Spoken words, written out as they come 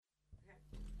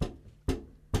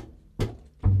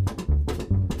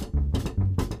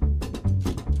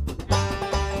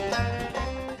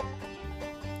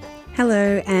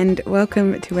Hello and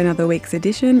welcome to another week's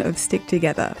edition of Stick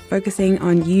Together, focusing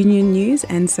on union news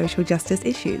and social justice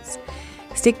issues.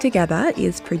 Stick Together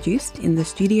is produced in the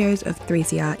studios of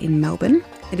 3CR in Melbourne.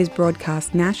 It is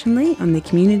broadcast nationally on the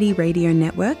Community Radio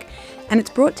Network, and it's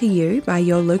brought to you by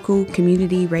your local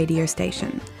community radio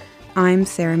station. I'm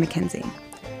Sarah Mackenzie.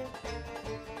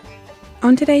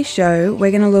 On today's show, we're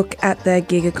going to look at the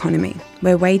gig economy,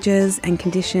 where wages and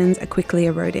conditions are quickly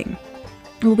eroding.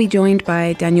 We'll be joined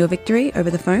by Daniel Victory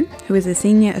over the phone, who is a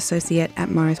senior associate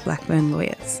at Maurice Blackburn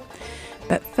Lawyers.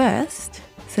 But first,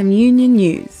 some union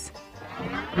news.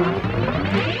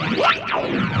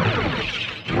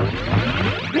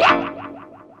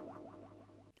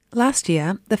 Last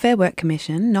year, the Fair Work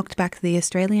Commission knocked back the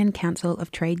Australian Council of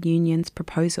Trade Unions'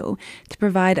 proposal to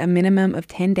provide a minimum of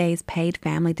 10 days paid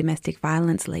family domestic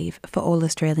violence leave for all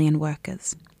Australian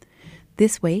workers.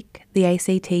 This week, the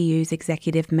ACTU's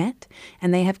executive met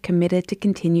and they have committed to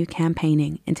continue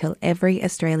campaigning until every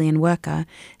Australian worker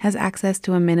has access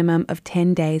to a minimum of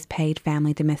 10 days paid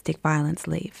family domestic violence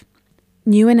leave.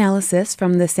 New analysis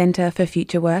from the Centre for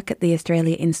Future Work at the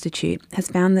Australia Institute has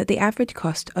found that the average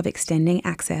cost of extending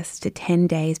access to 10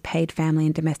 days paid family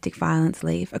and domestic violence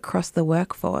leave across the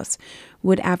workforce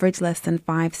would average less than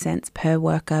 5 cents per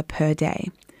worker per day.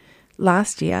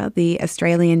 Last year, the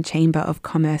Australian Chamber of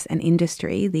Commerce and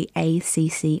Industry, the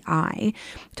ACCI,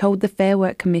 told the Fair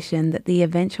Work Commission that the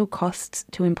eventual costs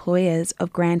to employers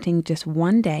of granting just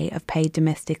 1 day of paid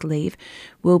domestic leave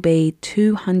will be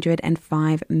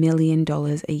 $205 million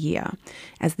a year,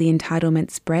 as the entitlement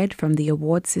spread from the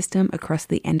award system across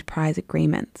the enterprise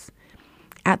agreements.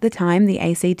 At the time, the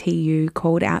ACTU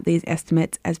called out these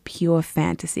estimates as pure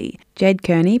fantasy. Jed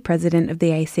Kearney, president of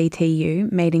the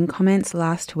ACTU, made in comments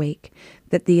last week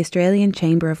that the Australian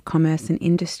Chamber of Commerce and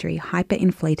Industry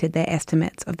hyperinflated their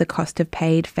estimates of the cost of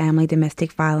paid family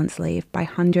domestic violence leave by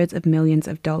hundreds of millions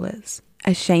of dollars.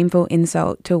 A shameful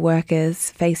insult to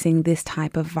workers facing this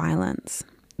type of violence.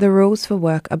 The rules for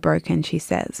work are broken, she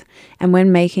says, and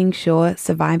when making sure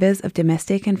survivors of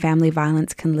domestic and family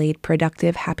violence can lead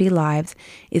productive, happy lives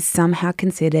is somehow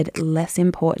considered less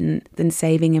important than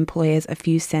saving employers a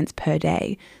few cents per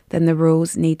day, then the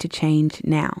rules need to change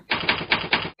now.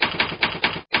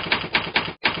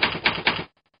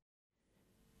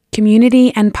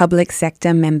 Community and public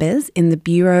sector members in the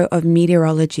Bureau of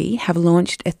Meteorology have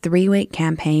launched a 3-week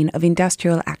campaign of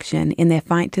industrial action in their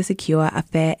fight to secure a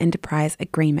fair enterprise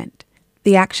agreement.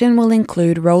 The action will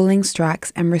include rolling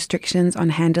strikes and restrictions on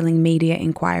handling media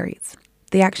inquiries.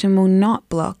 The action will not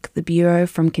block the Bureau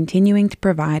from continuing to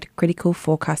provide critical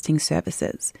forecasting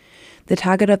services. The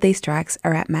target of these strikes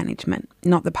are at management,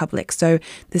 not the public, so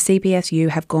the CPSU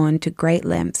have gone to great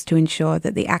lengths to ensure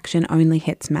that the action only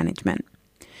hits management.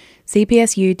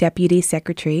 CPSU Deputy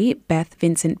Secretary Beth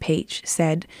Vincent-Peach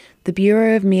said, "The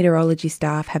Bureau of Meteorology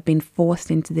staff have been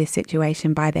forced into this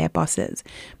situation by their bosses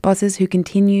who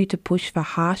continue to push for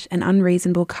harsh and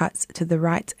unreasonable cuts to the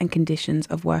rights and conditions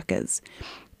of workers.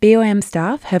 BOM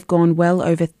staff have gone well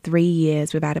over 3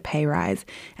 years without a pay rise,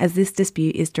 as this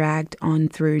dispute is dragged on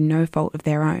through no fault of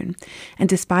their own. And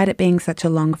despite it being such a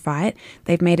long fight,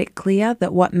 they've made it clear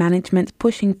that what management's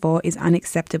pushing for is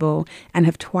unacceptable and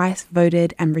have twice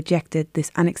voted and rejected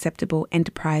this unacceptable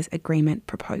enterprise agreement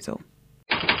proposal."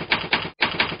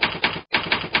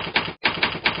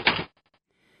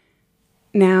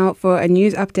 Now for a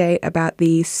news update about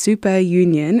the super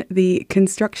union, the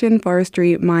Construction,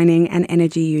 Forestry, Mining and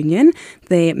Energy Union,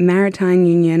 the Maritime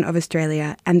Union of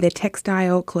Australia and the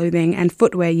Textile, Clothing and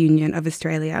Footwear Union of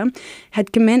Australia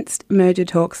had commenced merger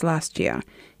talks last year.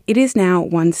 It is now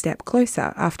one step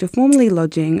closer after formally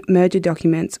lodging merger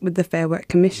documents with the Fair Work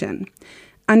Commission.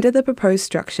 Under the proposed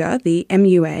structure, the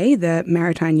MUA, the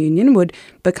Maritime Union, would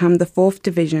become the 4th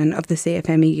division of the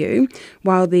CFMEU,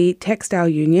 while the Textile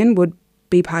Union would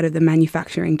be part of the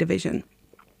manufacturing division.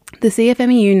 The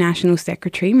CFMEU National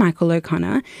Secretary, Michael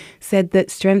O'Connor, said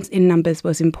that strength in numbers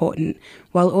was important,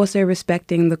 while also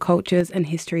respecting the cultures and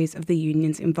histories of the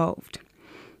unions involved.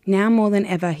 Now more than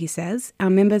ever, he says, our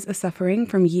members are suffering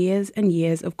from years and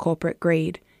years of corporate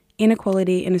greed.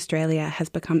 Inequality in Australia has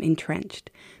become entrenched.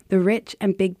 The rich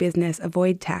and big business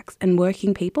avoid tax and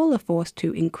working people are forced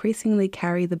to increasingly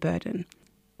carry the burden.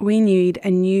 We need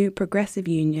a new progressive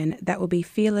union that will be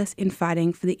fearless in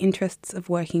fighting for the interests of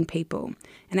working people,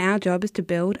 and our job is to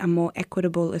build a more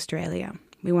equitable Australia.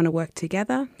 We want to work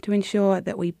together to ensure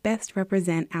that we best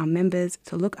represent our members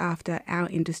to look after our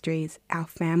industries, our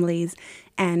families,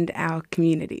 and our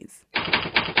communities.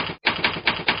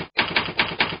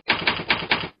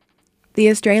 The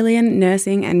Australian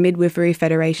Nursing and Midwifery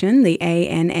Federation, the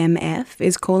ANMF,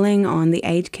 is calling on the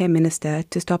Aged Care Minister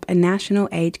to stop a national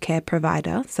aged care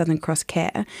provider, Southern Cross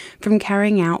Care, from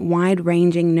carrying out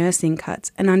wide-ranging nursing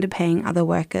cuts and underpaying other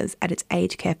workers at its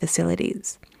aged care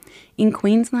facilities. In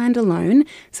Queensland alone,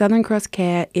 Southern Cross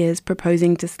Care is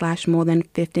proposing to slash more than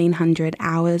 1,500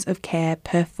 hours of care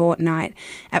per fortnight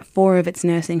at 4 of its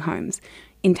nursing homes.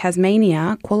 In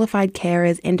Tasmania, qualified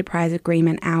carers' enterprise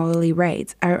agreement hourly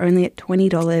rates are only at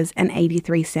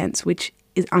 $20.83, which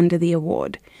is under the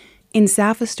award. In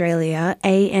South Australia,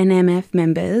 ANMF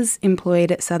members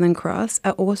employed at Southern Cross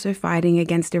are also fighting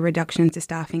against a reduction to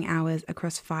staffing hours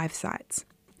across 5 sites.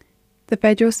 The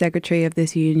Federal Secretary of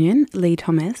this union, Lee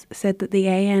Thomas, said that the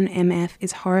ANMF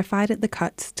is horrified at the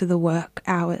cuts to the work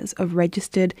hours of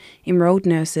registered, enrolled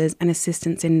nurses and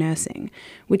assistants in nursing,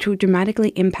 which will dramatically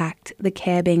impact the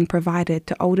care being provided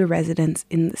to older residents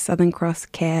in the Southern Cross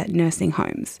Care nursing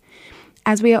homes.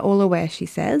 As we are all aware, she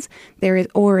says, there is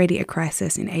already a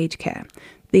crisis in aged care.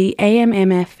 The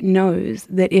ANMF knows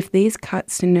that if these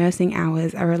cuts to nursing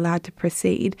hours are allowed to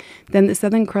proceed, then the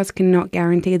Southern Cross cannot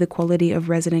guarantee the quality of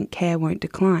resident care won't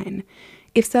decline.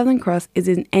 If Southern Cross is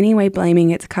in any way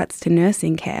blaming its cuts to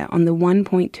nursing care on the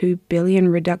 $1.2 billion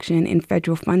reduction in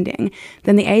federal funding,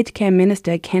 then the Aged Care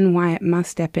Minister, Ken Wyatt,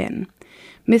 must step in.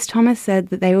 Ms Thomas said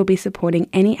that they will be supporting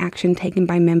any action taken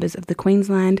by members of the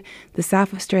Queensland, the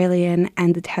South Australian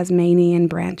and the Tasmanian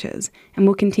branches, and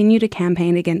will continue to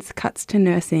campaign against cuts to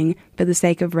nursing for the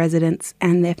sake of residents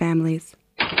and their families.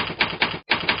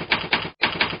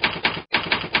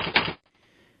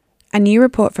 A new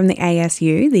report from the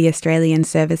ASU, the Australian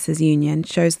Services Union,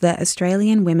 shows that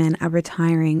Australian women are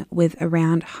retiring with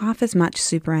around half as much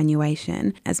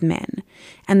superannuation as men,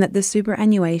 and that the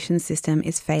superannuation system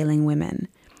is failing women.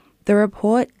 The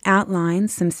report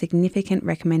outlines some significant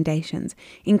recommendations,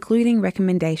 including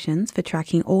recommendations for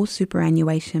tracking all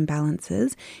superannuation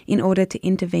balances in order to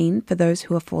intervene for those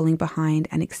who are falling behind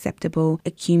an acceptable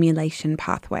accumulation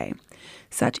pathway.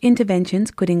 Such interventions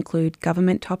could include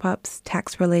government top-ups,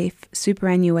 tax relief,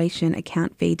 superannuation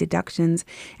account fee deductions,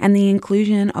 and the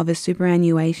inclusion of a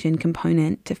superannuation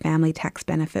component to Family Tax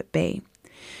Benefit B.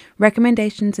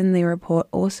 Recommendations in the report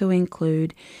also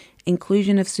include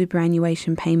inclusion of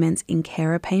superannuation payments in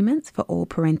carer payments for all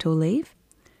parental leave,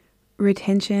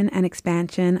 retention and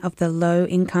expansion of the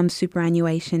low-income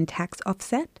superannuation tax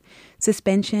offset,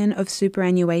 suspension of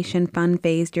superannuation fund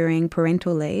fees during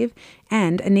parental leave,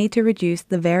 and a need to reduce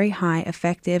the very high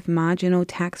effective marginal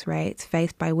tax rates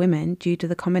faced by women due to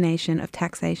the combination of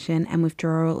taxation and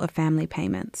withdrawal of family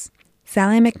payments.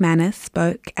 Sally McManus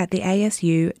spoke at the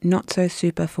ASU Not So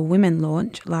Super for Women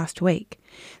launch last week.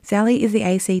 Sally is the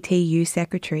ACTU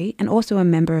secretary and also a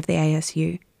member of the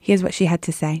ASU. Here's what she had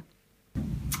to say.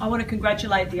 I want to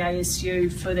congratulate the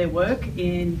ASU for their work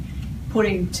in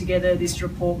putting together this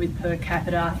report with per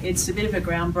capita. It's a bit of a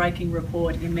groundbreaking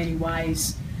report in many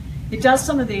ways. It does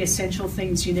some of the essential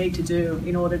things you need to do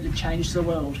in order to change the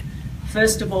world.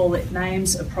 First of all, it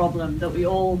names a problem that we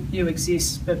all knew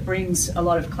exists but brings a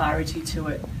lot of clarity to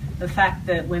it. The fact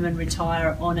that women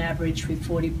retire on average with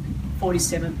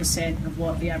 47% of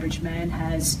what the average man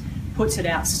has puts it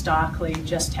out starkly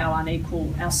just how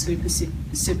unequal our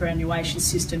superannuation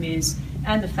system is,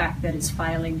 and the fact that it's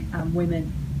failing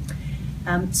women.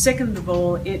 Second of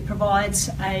all, it provides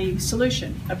a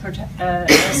solution, a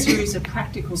series of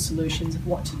practical solutions of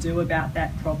what to do about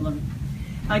that problem.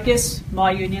 I guess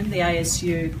my union, the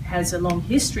ASU, has a long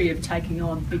history of taking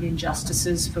on big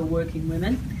injustices for working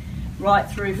women, right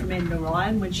through from Edna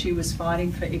Ryan when she was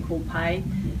fighting for equal pay,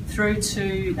 through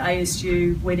to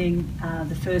ASU winning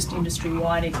the first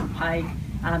industry-wide equal pay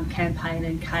campaign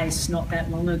and case not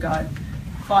that long ago.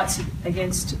 Fights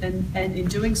against, and in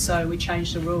doing so, we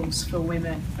changed the rules for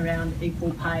women around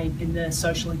equal pay in the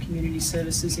social and community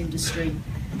services industry.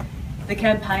 The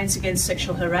campaigns against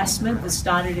sexual harassment that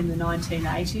started in the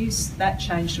 1980s, that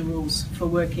changed the rules for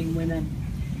working women.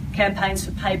 Campaigns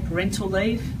for paid parental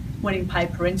leave, winning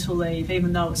paid parental leave,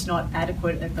 even though it's not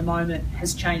adequate at the moment,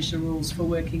 has changed the rules for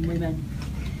working women.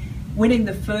 Winning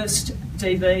the first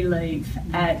DV leave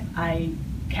at a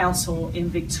council in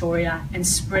Victoria and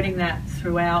spreading that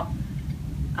throughout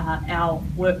our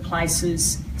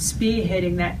workplaces,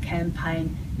 spearheading that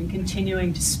campaign and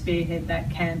continuing to spearhead that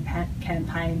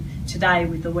campaign today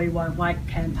with the We Won't Wait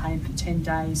campaign for 10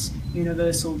 days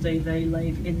universal DV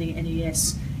leave in the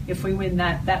NES. If we win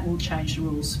that, that will change the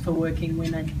rules for working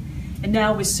women. And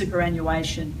now with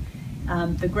superannuation,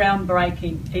 the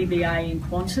groundbreaking EBA in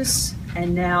Qantas,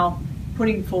 and now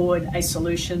putting forward a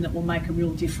solution that will make a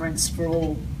real difference for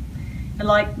all. And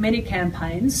like many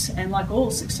campaigns, and like all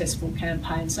successful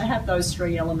campaigns, they have those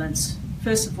three elements.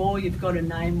 First of all, you've got to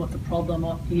name what the problem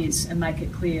is and make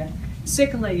it clear.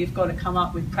 Secondly, you've got to come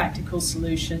up with practical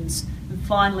solutions. And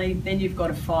finally, then you've got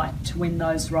to fight to win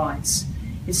those rights.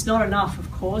 It's not enough,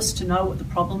 of course, to know what the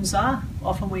problems are.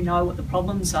 Often we know what the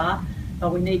problems are,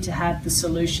 but we need to have the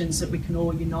solutions that we can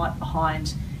all unite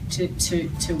behind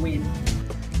to win.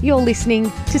 You're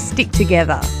listening to Stick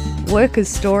Together, workers'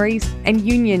 stories and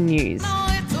union news.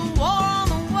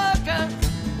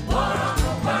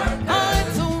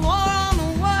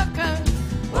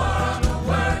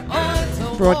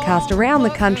 Broadcast around the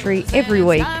country every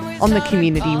week on the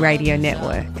Community Radio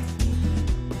Network.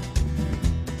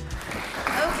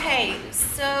 Okay,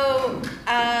 so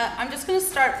I'm just going to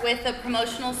start with a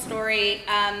promotional story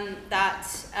that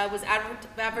was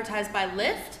advertised by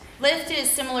Lyft. Lyft is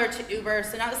similar to Uber,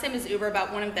 so not the same as Uber,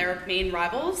 but one of their main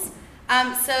rivals.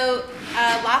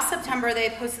 Last September, they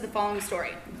posted the following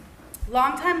story.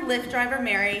 Longtime Lyft driver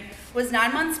Mary was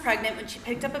 9 months pregnant when she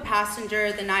picked up a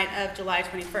passenger the night of July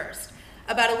 21st.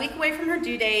 About a week away from her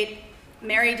due date,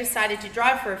 Mary decided to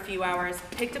drive for a few hours,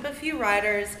 picked up a few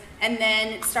riders, and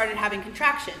then started having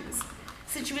contractions.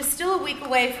 Since she was still a week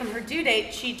away from her due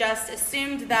date, she just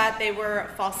assumed that they were a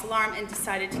false alarm and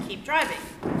decided to keep driving.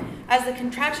 As the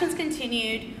contractions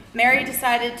continued, Mary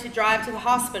decided to drive to the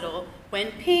hospital.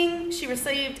 When ping, she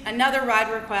received another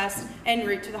ride request en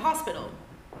route to the hospital.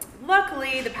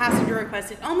 Luckily, the passenger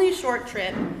requested only a short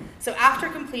trip, so after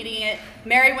completing it,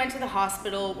 Mary went to the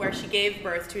hospital where she gave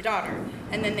birth to a daughter.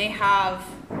 And then they have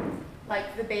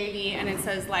like the baby and it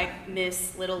says like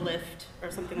Miss Little Lyft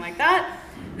or something like that.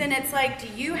 Then it's like, do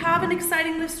you have an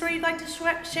exciting Lyft story you'd like to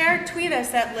share? Tweet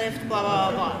us at Lyft, blah,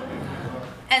 blah, blah.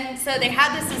 And so they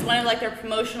had this as one of like their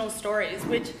promotional stories,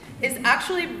 which is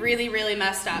actually really, really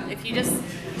messed up. If you just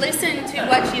listen to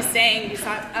what she's saying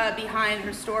behind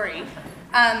her story.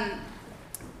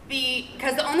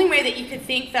 Because the only way that you could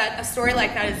think that a story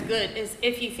like that is good is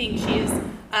if you think she's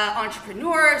an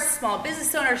entrepreneur, small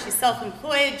business owner, she's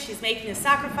self-employed, she's making the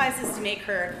sacrifices to make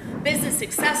her business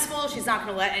successful, she's not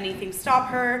going to let anything stop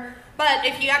her. But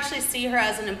if you actually see her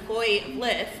as an employee of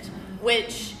Lyft,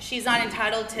 which she's not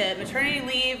entitled to maternity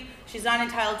leave, she's not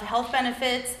entitled to health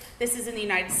benefits, this is in the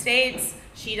United States,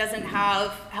 she doesn't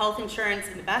have health insurance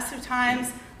in the best of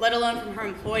times, let alone from her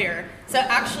employer. So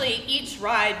actually each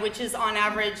ride, which is on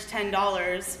average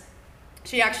 $10,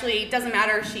 she actually, doesn't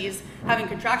matter if she's having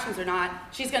contractions or not,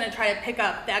 she's gonna try to pick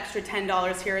up the extra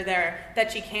 $10 here or there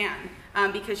that she can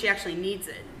because she actually needs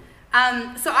it.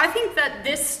 So I think that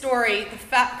this story,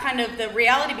 the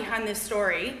reality behind this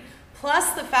story,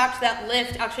 plus the fact that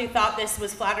Lyft actually thought this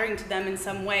was flattering to them in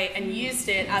some way and used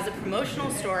it as a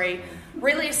promotional story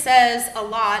really says a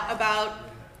lot about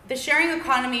the sharing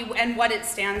economy and what it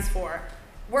stands for.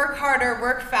 Work harder,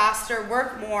 work faster,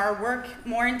 work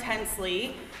more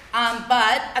intensely,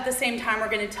 but at the same time, we're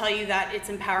going to tell you that it's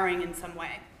empowering in some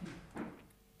way.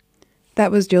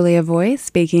 That was Julia Voy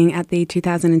speaking at the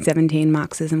 2017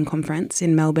 Marxism Conference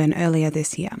in Melbourne earlier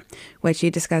this year, where she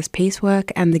discussed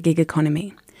piecework and the gig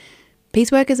economy.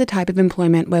 Piecework is a type of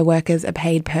employment where workers are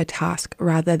paid per task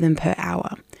rather than per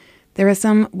hour. There are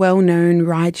some well-known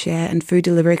rideshare and food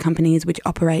delivery companies which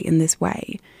operate in this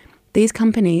way. These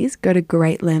companies go to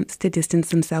great lengths to distance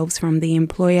themselves from the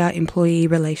employer-employee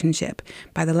relationship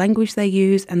by the language they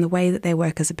use and the way that their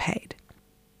workers are paid.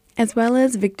 As well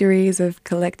as victories of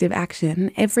collective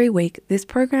action, every week this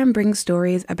program brings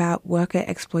stories about worker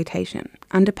exploitation,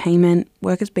 underpayment,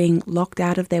 workers being locked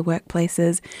out of their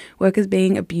workplaces, workers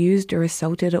being abused or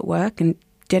assaulted at work and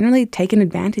generally taken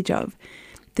advantage of.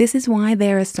 This is why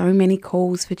there are so many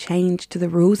calls for change to the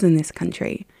rules in this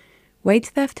country. Wage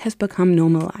theft has become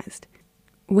normalised.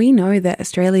 We know that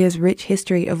Australia's rich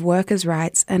history of workers'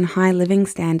 rights and high living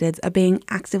standards are being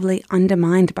actively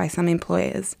undermined by some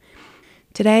employers.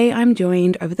 Today I'm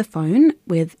joined over the phone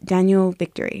with Daniel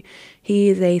Victory. He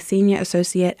is a senior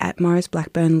associate at Maurice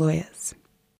Blackburn Lawyers.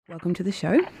 Welcome to the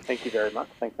show. Thank you very much.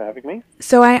 Thanks for having me.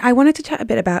 So I wanted to chat a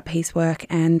bit about piecework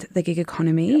and the gig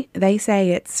economy. Yep. They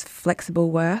say it's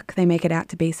flexible work. They make it out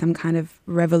to be some kind of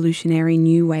revolutionary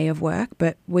new way of work,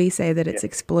 but we say that it's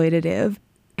exploitative.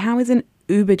 How is an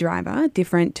Uber driver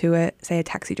different to, a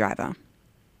taxi driver?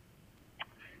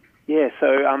 Yeah,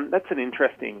 so that's an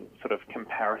interesting sort of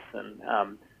comparison.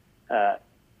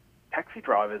 Taxi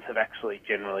drivers have actually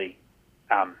generally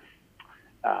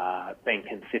been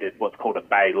considered what's called a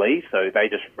bailee, so they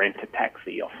just rent a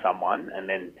taxi off someone and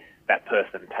then that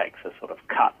person takes a sort of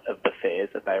cut of the fares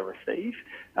that they receive.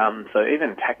 So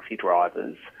even taxi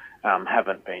drivers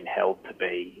haven't been held to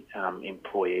be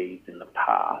employees in the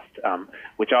past,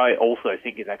 which I also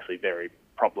think is actually very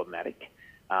problematic,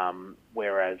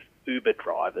 whereas Uber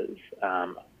drivers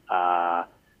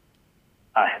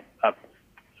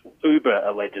Uber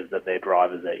alleges that their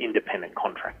drivers are independent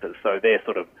contractors, so they're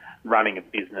sort of running a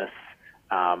business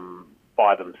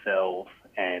by themselves,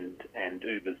 and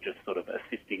Uber's just sort of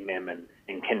assisting them and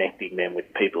connecting them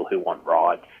with people who want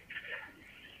rides.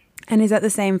 And is that the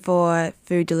same for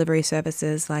food delivery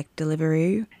services like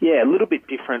Deliveroo? Yeah, a little bit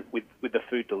different with the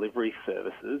food delivery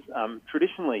services.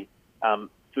 Traditionally,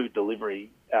 food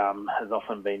delivery has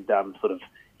often been done sort of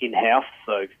in-house.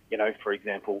 So, for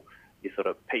example, your sort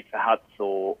of Pizza Huts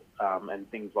or and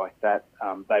things like that,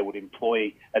 they would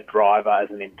employ a driver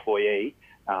as an employee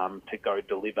to go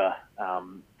deliver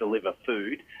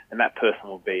food, and that person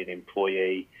will be an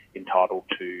employee entitled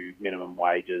to minimum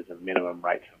wages and minimum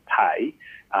rates of pay.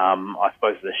 I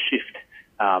suppose the shift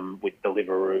with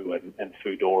Deliveroo and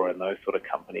Foodora and those sort of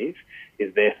companies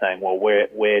is they're saying, well, we're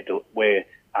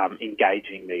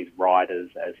engaging these riders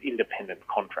as independent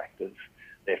contractors.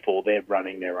 Therefore, they're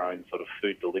running their own sort of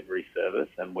food delivery service,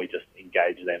 and we just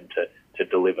engage them to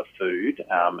deliver food,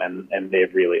 and they're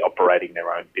really operating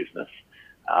their own business.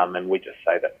 And we just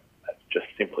say that that's just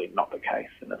simply not the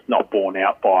case, and it's not borne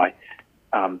out by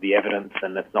the evidence,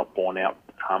 and it's not borne out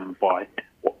by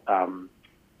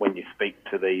when you speak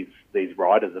to these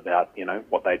riders about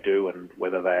what they do and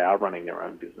whether they are running their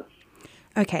own business.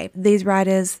 Okay, these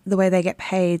riders, the way they get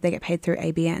paid through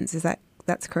ABNs.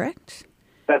 That's correct?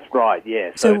 That's right,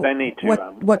 yeah. So they need to...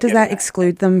 What does that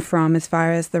exclude them from as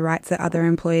far as the rights that other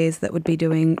employees that would be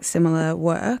doing similar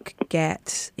work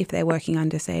get if they're working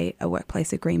under, say, a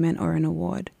workplace agreement or an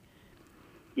award?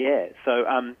 Yeah, so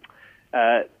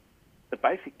the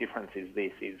basic difference is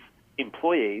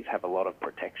employees have a lot of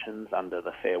protections under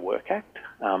the Fair Work Act.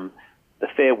 The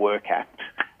Fair Work Act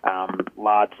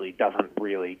largely doesn't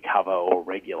really cover or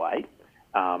regulate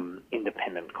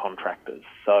independent contractors.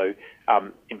 So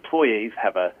employees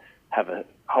have a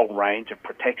whole range of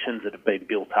protections that have been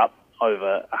built up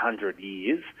over 100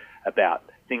 years about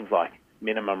things like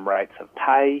minimum rates of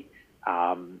pay.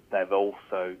 They've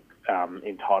also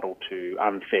entitled to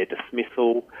unfair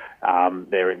dismissal.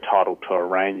 They're entitled to a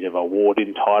range of award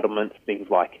entitlements, things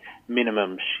like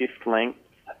minimum shift length,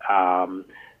 and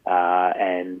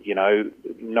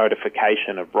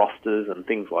notification of rosters and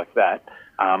things like that.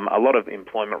 A lot of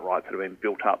employment rights that have been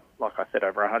built up, like I said,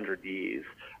 over 100 years,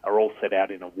 are all set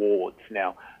out in awards.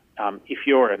 Now, if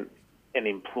you're an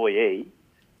employee,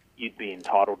 you'd be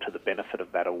entitled to the benefit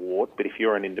of that award, but if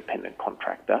you're an independent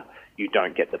contractor, you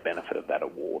don't get the benefit of that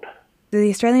award. The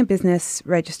Australian Business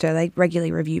Register, they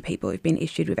regularly review people who've been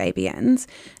issued with ABNs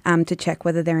to check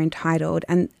whether they're entitled.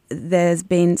 And there's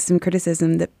been some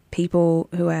criticism that people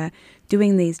who are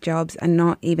doing these jobs are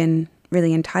not even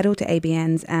really entitled to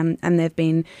ABNs, and there have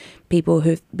been people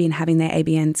who've been having their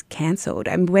ABNs cancelled.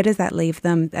 And where does that leave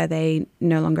them? Are they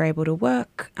no longer able to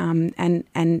work?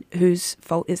 And whose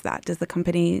fault is that? Does the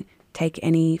company take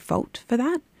any fault for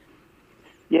that?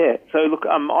 Yeah. So look,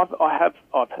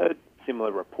 I've heard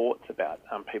similar reports about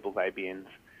people's ABNs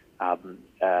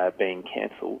being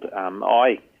cancelled.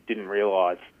 I didn't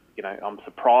realise. I'm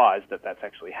surprised that that's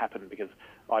actually happened because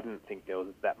I didn't think there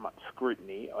was that much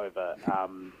scrutiny over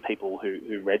people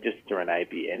who register an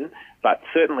ABN. But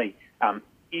certainly,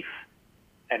 if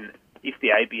the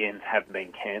ABNs have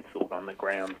been cancelled on the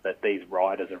grounds that these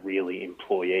riders are really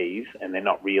employees and they're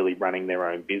not really running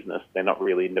their own business, they're not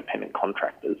really independent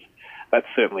contractors, that's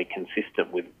certainly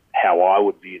consistent with how I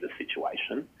would view the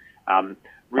situation.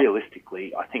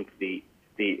 Realistically, I think the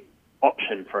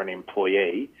option for an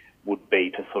employee would be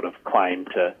to sort of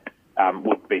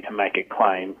make a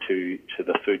claim to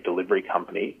the food delivery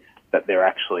company that they're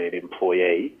actually an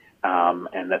employee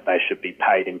and that they should be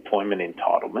paid employment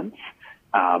entitlements.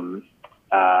 And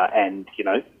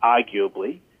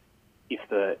arguably, if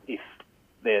the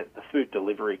food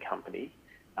delivery company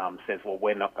says, well,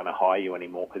 we're not going to hire you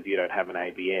anymore because you don't have an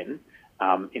ABN,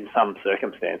 in some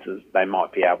circumstances they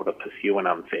might be able to pursue an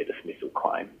unfair dismissal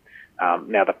claim.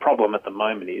 Now, the problem at the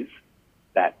moment is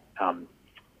that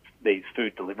these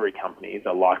food delivery companies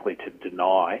are likely to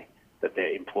deny that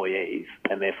they're employees,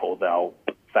 and therefore they'll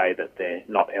say that they're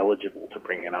not eligible to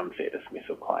bring an unfair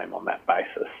dismissal claim on that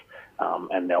basis,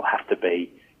 and there'll have to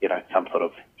be, some sort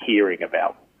of hearing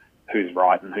about who's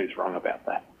right and who's wrong about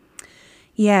that.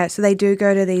 Yeah, so they do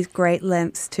go to these great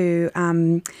lengths to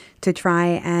try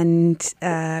and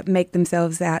make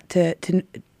themselves out to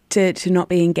not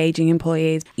be engaging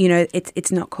employees.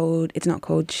 It's not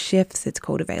called shifts, it's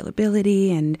called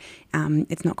availability, and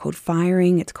it's not called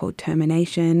firing, it's called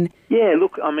termination. Yeah,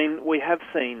 look, I mean, we have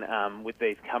seen with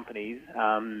these companies,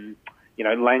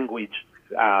 language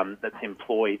that's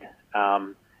employed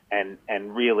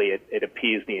and really it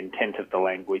appears the intent of the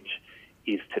language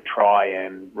is to try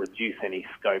and reduce any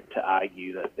scope to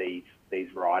argue that these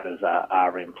riders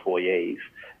are employees.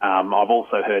 I've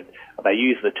also heard they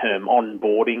use the term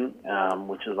onboarding,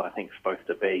 which is, I think, supposed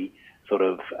to be sort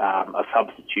of a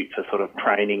substitute for sort of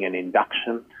training and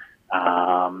induction,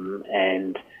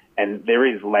 and there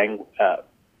is language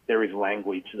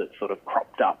that sort of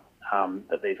cropped up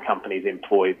that these companies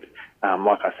employed,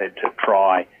 like I said, to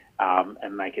try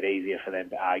and make it easier for them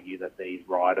to argue that these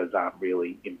riders aren't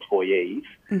really employees.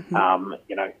 Mm-hmm.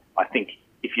 I think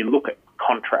if you look at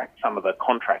some of the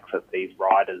contracts that these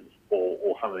riders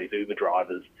or some of these Uber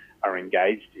drivers are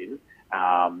engaged in,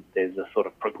 there's a sort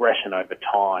of progression over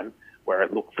time where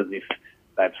it looks as if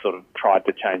they've sort of tried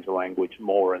to change the language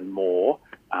more and more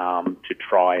to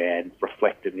try and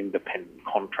reflect an independent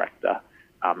contractor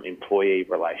employee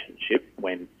relationship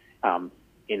when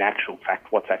in actual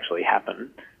fact what's actually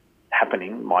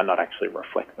happening might not actually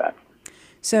reflect that.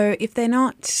 So if they're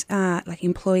not like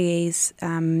employees,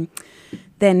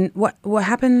 then what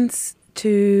happens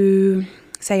to,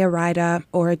 say, a rider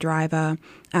or a driver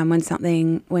when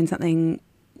something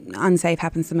unsafe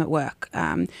happens to them at work?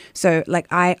 So like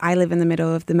I live in the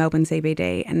middle of the Melbourne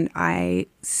CBD and I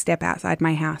step outside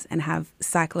my house and have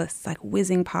cyclists like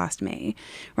whizzing past me,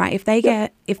 right? If they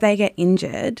get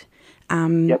injured,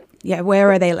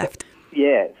 where are they left?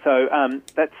 Yeah, so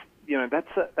that's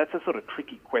a sort of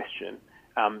tricky question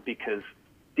because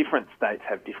different states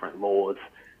have different laws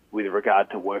with regard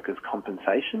to workers'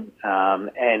 compensation,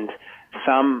 and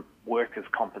some workers'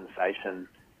 compensation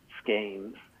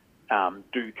schemes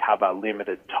do cover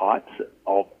limited types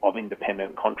of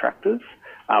independent contractors.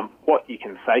 What you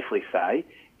can safely say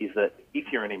is that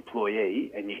if you're an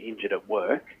employee and you're injured at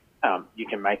work, you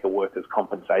can make a workers'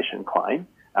 compensation claim,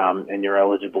 and you're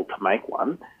eligible to make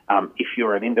one. If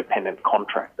you're an independent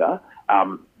contractor,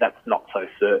 that's not so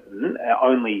certain.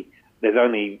 There's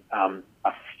only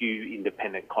a few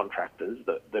independent contractors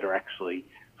that are actually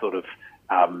sort of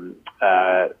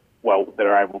that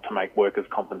are able to make workers'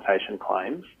 compensation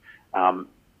claims,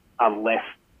 unless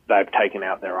they've taken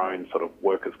out their own sort of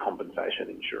workers' compensation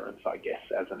insurance, I guess,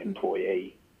 as an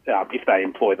employee, if they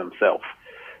employ themselves.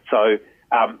 So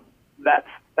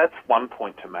that's one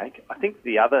point to make. I think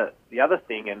the other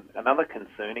thing, and another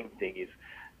concerning thing, is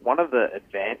one of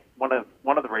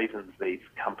the reasons these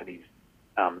companies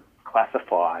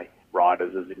classify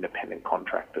riders as independent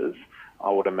contractors,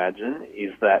 I would imagine,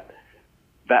 is that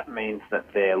means that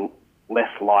they're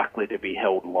less likely to be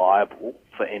held liable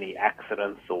for any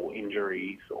accidents or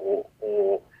injuries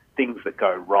or things that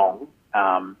go wrong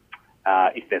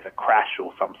if there's a crash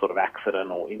or some sort of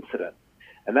accident or incident.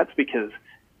 And that's because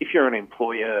if you're an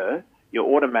employer,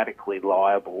 you're automatically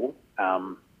liable,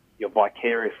 you're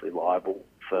vicariously liable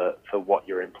for what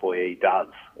your employee does.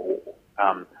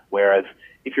 Whereas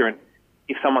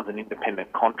if someone's an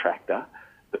independent contractor,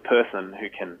 the person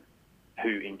who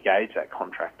engaged that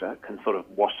contractor can sort of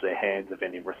wash their hands of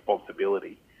any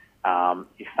responsibility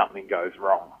if something goes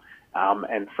wrong.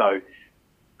 And so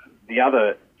the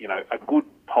other, a good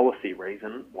policy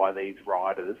reason why these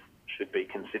riders should be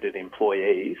considered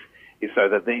employees is so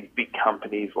that these big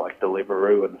companies like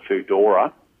Deliveroo and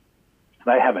Foodora,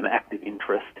 they have an active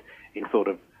interest in sort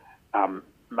of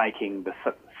making the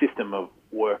system of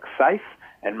work safe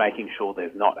and making sure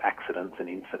there's not accidents and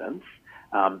incidents,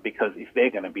 because if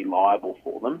they're going to be liable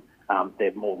for them,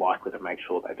 they're more likely to make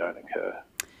sure they don't occur.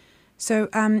 So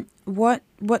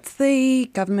what's the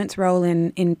government's role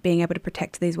in being able to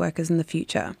protect these workers in the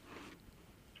future?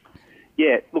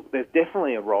 Yeah, look, there's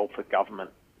definitely a role for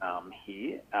government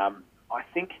here. I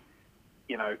think,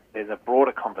 there's a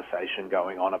broader conversation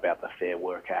going on about the Fair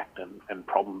Work Act and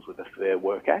problems with the Fair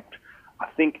Work Act. I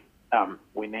think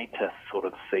we need to sort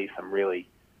of see some really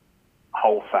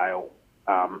wholesale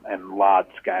and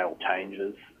large-scale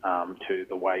changes to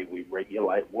the way we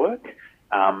regulate work.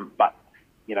 But,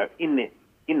 in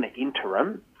the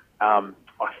interim, I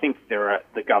think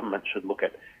the government should look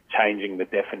at changing the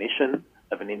definition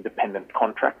of an independent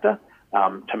contractor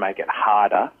to make it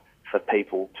harder for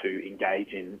people to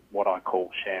engage in what I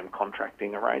call sham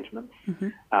contracting arrangements.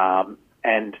 Mm-hmm.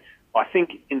 And I think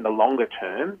in the longer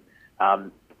term,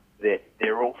 that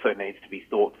there also needs to be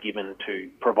thought given to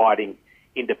providing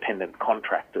independent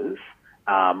contractors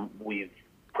with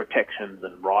protections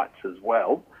and rights as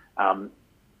well. And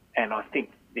I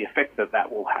think the effect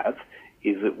that will have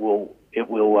is it will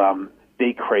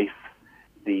decrease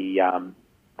the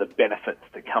benefits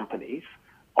to companies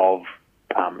of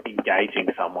engaging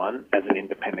someone as an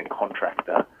independent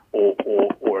contractor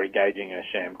or engaging in a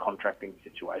sham contracting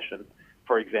situation.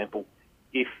 For example,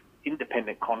 if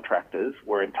independent contractors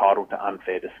were entitled to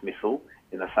unfair dismissal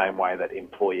in the same way that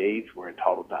employees were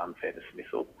entitled to unfair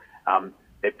dismissal,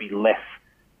 there'd be less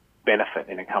benefit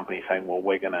in a company saying, well,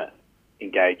 we're going to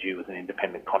engage you as an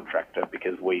independent contractor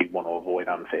because we want to avoid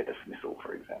unfair dismissal,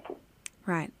 for example.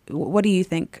 Right. What do you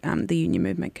think the union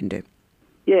movement can do?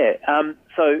 Yeah, I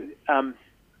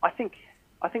think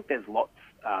there's lots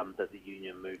that the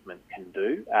union movement can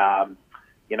do. I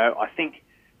think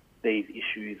these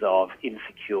issues of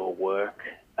insecure work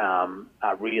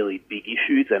are really big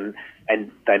issues, and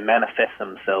they manifest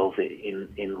themselves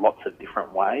in lots of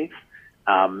different ways.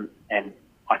 And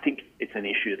I think it's an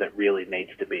issue that really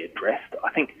needs to be addressed.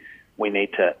 I think we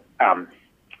need to,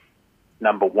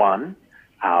 number one,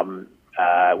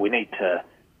 we need to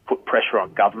put pressure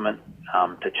on government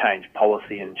to change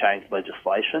policy and change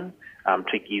legislation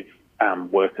to give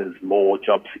workers more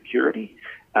job security.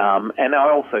 And I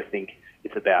also think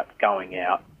it's about going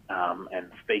out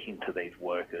and speaking to these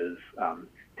workers,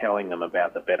 telling them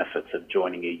about the benefits of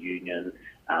joining a union,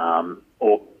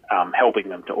 or helping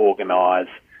them to organise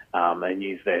and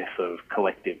use their sort of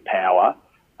collective power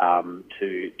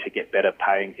to get better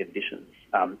pay and conditions.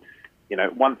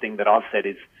 One thing that I've said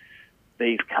is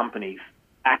these companies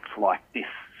act like this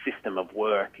system of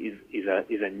work is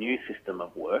a new system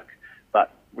of work,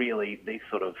 but really these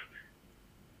sort of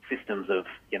systems of,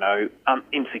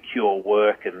 insecure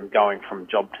work and going from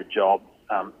job to job,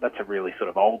 that's a really sort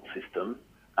of old system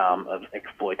of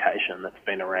exploitation that's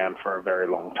been around for a very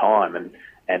long time.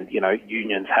 And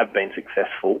unions have been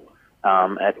successful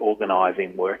at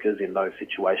organising workers in those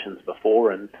situations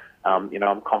before, and,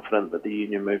 I'm confident that the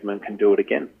union movement can do it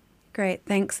again. Great.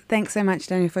 Thanks so much,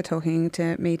 Daniel, for talking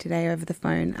to me today over the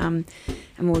phone. And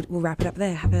we'll wrap it up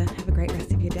there. Have a great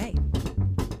rest of your day.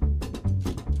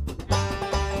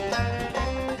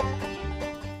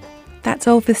 That's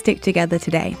all for Stick Together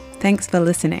today. Thanks for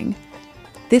listening.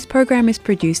 This program is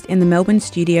produced in the Melbourne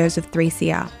studios of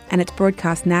 3CR, and it's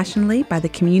broadcast nationally by the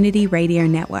Community Radio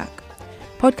Network.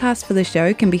 Podcasts for the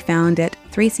show can be found at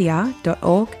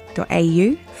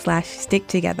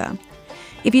 3cr.org.au/sticktogether.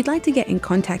 If you'd like to get in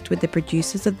contact with the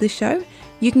producers of the show,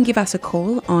 you can give us a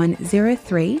call on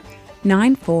 03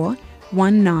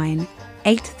 9419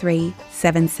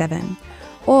 8377,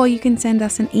 or you can send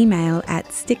us an email at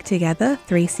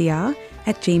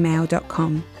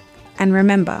sticktogether3cr@gmail.com. And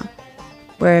remember,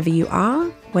 wherever you are,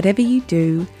 whatever you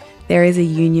do, there is a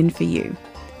union for you.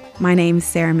 My name's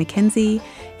Sarah Mackenzie.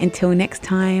 Until next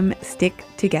time, stick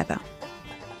together.